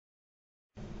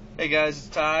Hey guys, it's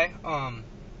Ty.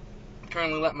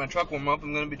 Currently letting my truck warm up.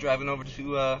 I'm going to be driving over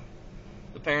to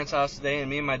the parents' house today, and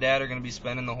me and my dad are going to be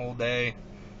spending the whole day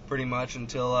pretty much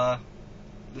until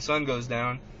the sun goes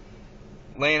down,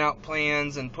 laying out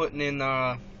plans and putting in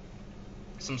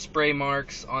some spray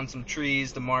marks on some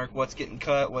trees to mark what's getting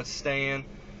cut, what's staying,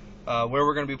 where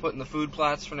we're going to be putting the food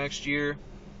plots for next year,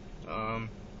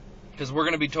 because we're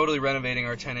going to be totally renovating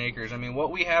our 10 acres. I mean,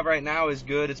 what we have right now is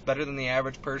good. It's better than the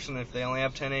average person if they only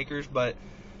have 10 acres, but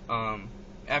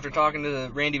after talking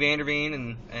to Randy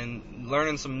Vanderveen and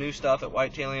learning some new stuff at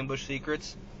Whitetail Ambush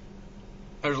Secrets,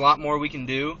 there's a lot more we can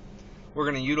do. We're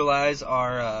going to utilize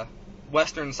our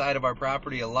western side of our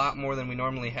property a lot more than we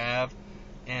normally have,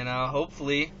 and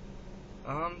hopefully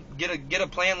get a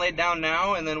plan laid down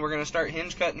now, and then we're going to start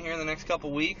hinge cutting here in the next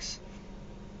couple weeks.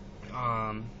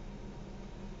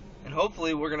 And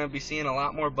hopefully we're going to be seeing a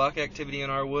lot more buck activity in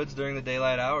our woods during the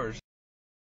daylight hours.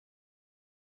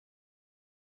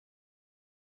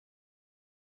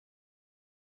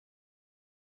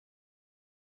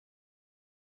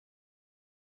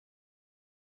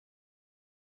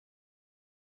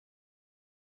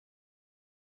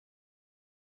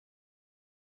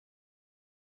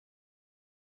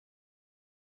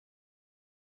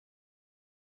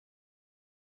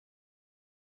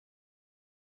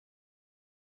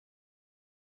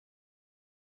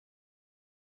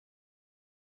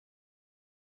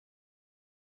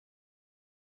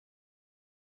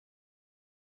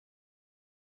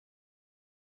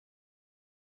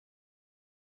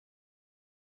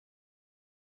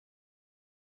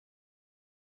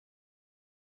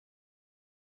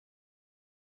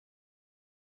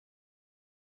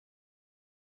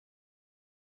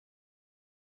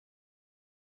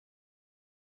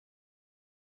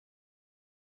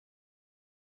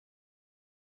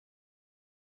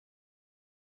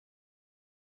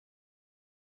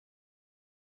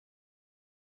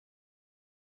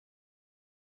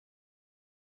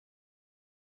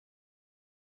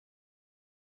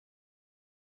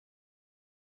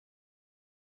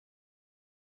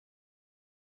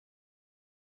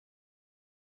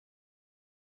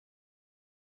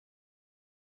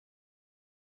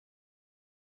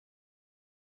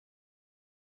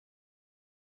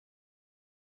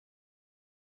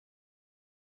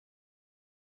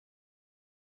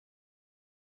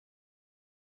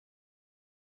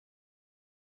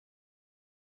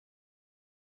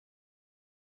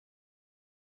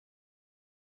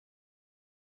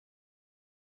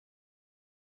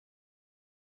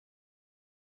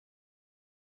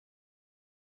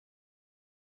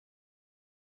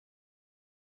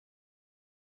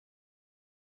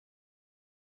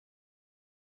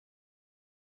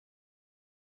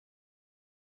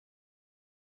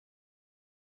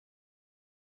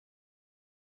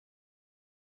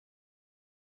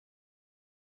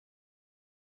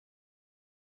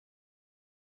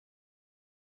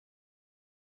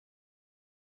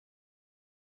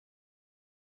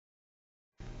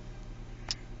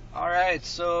 Alright,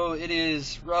 so it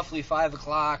is roughly 5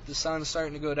 o'clock. The sun's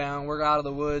starting to go down. We're out of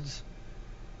the woods,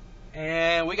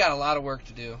 and we got a lot of work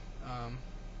to do.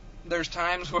 There's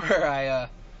times where I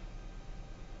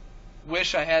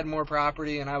wish I had more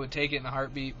property and I would take it in a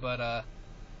heartbeat, but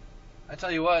I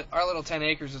tell you what, our little 10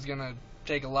 acres is going to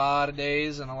take a lot of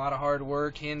days and a lot of hard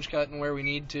work, hinge cutting where we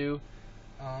need to.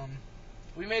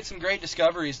 We made some great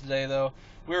discoveries today, though.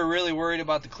 We were really worried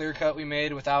about the clear cut we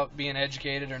made without being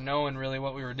educated or knowing really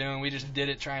what we were doing. We just did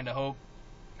it trying to hope,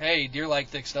 hey, deer like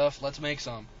thick stuff, let's make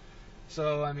some.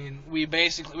 So, I mean, we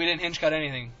didn't hinge cut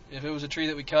anything. If it was a tree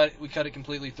that we cut it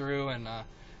completely through, and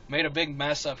made a big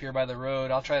mess up here by the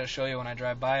road. I'll try to show you when I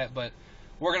drive by it, but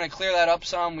we're going to clear that up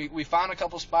some. We found a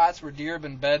couple spots where deer have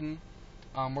been bedding.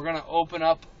 We're going to open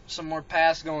up some more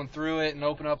paths going through it and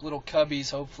open up little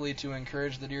cubbies, hopefully, to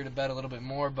encourage the deer to bed a little bit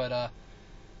more. But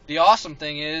the awesome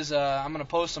thing is, I'm going to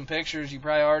post some pictures. You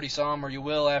probably already saw them, or you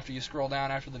will after you scroll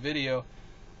down after the video.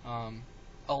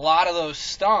 A lot of those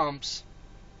stumps,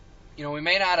 you know, we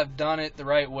may not have done it the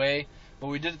right way, but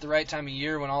we did it the right time of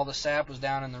year when all the sap was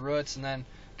down in the roots. And then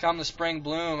come the spring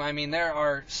bloom, I mean, there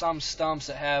are some stumps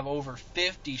that have over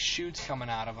 50 shoots coming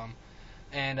out of them.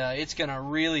 And it's going to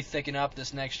really thicken up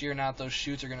this next year now that those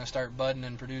shoots are going to start budding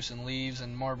and producing leaves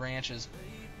and more branches.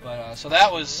 But so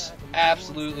that was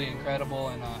absolutely incredible,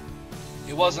 and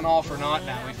it wasn't all for naught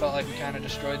now. We felt like we kind of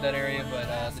destroyed that area,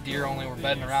 but the deer only were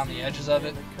bedding around the edges of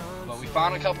it. But we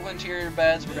found a couple interior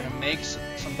beds. We're going to make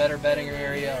some better bedding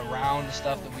area around the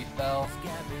stuff that we fell.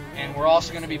 And we're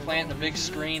also going to be planting a big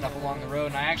screen up along the road.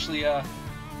 And I actually, we're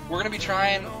going to be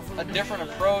trying a different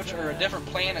approach, or a different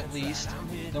plan at least,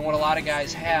 than what a lot of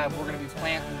guys have. We're going to be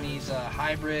planting these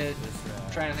hybrid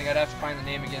trying to think. I'd have to find the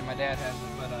name again. My dad has it,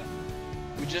 but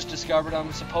we just discovered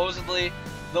them. Supposedly,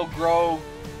 they'll grow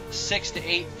 6 to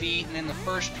 8 feet, and in the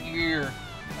first year,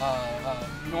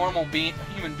 normal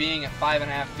human being at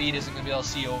 5.5 feet isn't going to be able to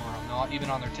see over them, even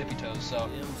on their tippy toes. So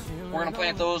we're going to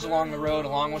plant those along the road,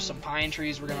 along with some pine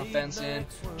trees we're going to fence in,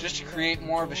 just to create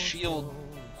more of a shield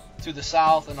to the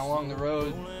south and along the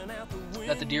road,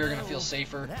 that the deer are going to feel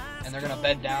safer, and they're going to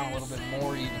bed down a little bit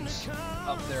more even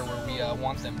up there where we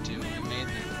want them to. We made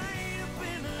them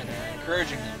and are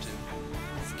encouraging them to.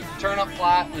 The turnip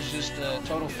plot was just a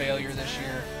total failure this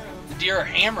year. The deer are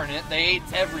hammering it. They ate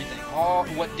everything. All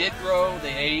what did grow,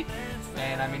 they ate,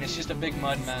 and I mean, it's just a big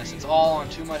mud mess. It's all on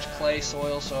too much clay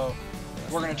soil, so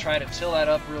we're going to try to till that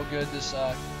up real good this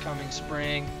coming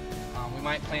spring. We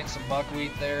might plant some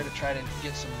buckwheat there to try to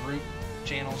get some root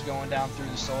channels going down through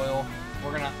the soil.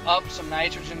 We're going to up some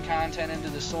nitrogen content into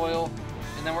the soil,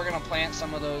 and then we're going to plant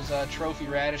some of those trophy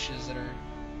radishes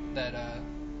that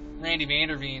Randy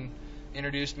Vanderveen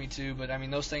introduced me to. But I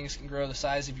mean, those things can grow the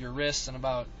size of your wrists and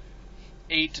about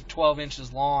 8 to 12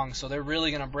 inches long, so they're really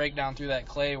going to break down through that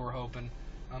clay, we're hoping.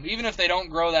 Even if they don't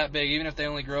grow that big, even if they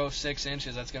only grow 6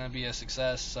 inches, that's going to be a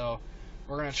success. So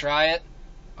we're going to try it.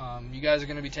 You guys are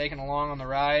going to be taking along on the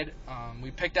ride.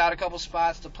 We picked out a couple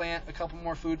spots to plant a couple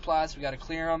more food plots. We got to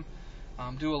clear them,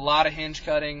 do a lot of hinge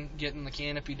cutting, getting the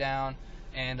canopy down,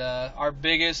 and our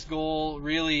biggest goal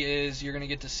really is, you're going to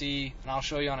get to see, and I'll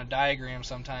show you on a diagram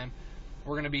sometime,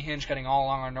 we're going to be hinge cutting all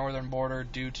along our northern border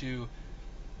due to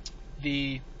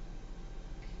the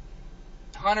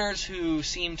hunters who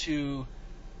seem to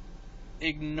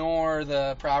ignore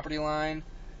the property line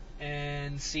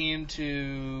and seem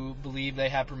to believe they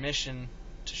have permission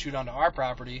to shoot onto our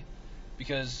property,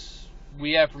 because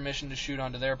we have permission to shoot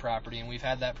onto their property, and we've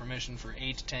had that permission for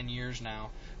 8 to 10 years now,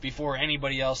 before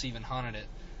anybody else even hunted it.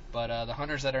 But the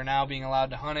hunters that are now being allowed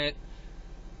to hunt it,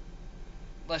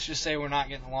 let's just say we're not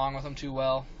getting along with them too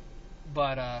well,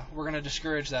 but we're going to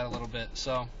discourage that a little bit.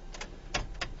 So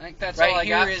I think that's all I got for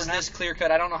now. Right here is this clear cut.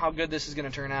 I don't know how good this is going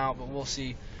to turn out, but we'll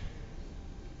see.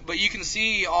 But you can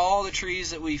see all the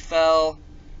trees that we fell,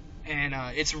 and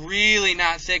it's really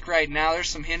not thick right now. There's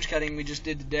some hinge cutting we just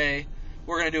did today.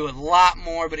 We're going to do a lot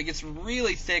more, but it gets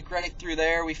really thick right through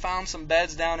there. We found some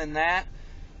beds down in that.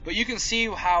 But you can see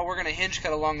how we're going to hinge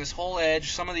cut along this whole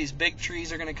edge. Some of these big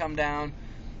trees are going to come down,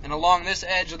 and along this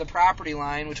edge of the property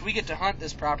line, which we get to hunt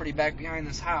this property back behind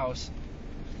this house.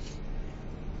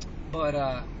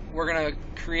 But we're going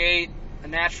to create a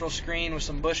natural screen with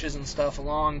some bushes and stuff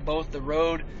along both the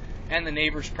road and the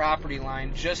neighbor's property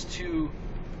line, just to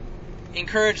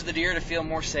encourage the deer to feel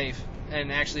more safe.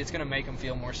 And actually, it's going to make them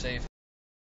feel more safe.